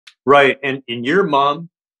Right. And your mom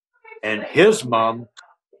and his mom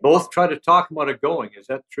both try to talk him out of going. Is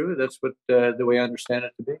that true? That's what the way I understand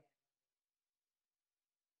it to be.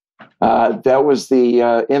 That was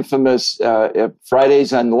the infamous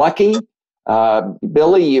Friday's Unlucky.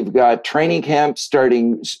 Billy, you've got training camp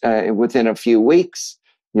starting within a few weeks.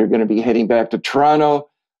 You're going to be heading back to Toronto.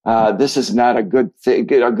 This is not a good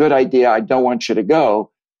good idea. I don't want you to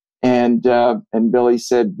go. And Billy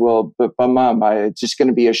said, "Well, but Mom, it's just going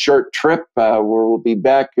to be a short trip. We'll be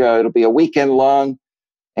back. It'll be a weekend long."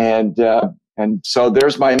 And so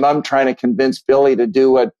there's my mom trying to convince Billy to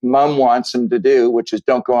do what Mom wants him to do, which is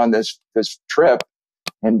don't go on this trip.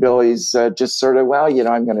 And Billy's just sort of, well,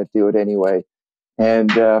 I'm going to do it anyway.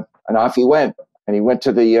 And off he went. And he went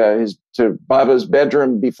to to Baba's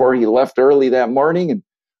bedroom before he left early that morning and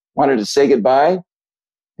wanted to say goodbye.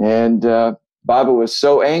 And Baba was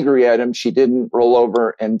so angry at him, she didn't roll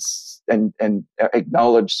over and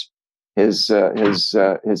acknowledge his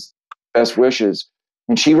best wishes.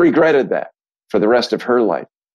 And she regretted that for the rest of her life.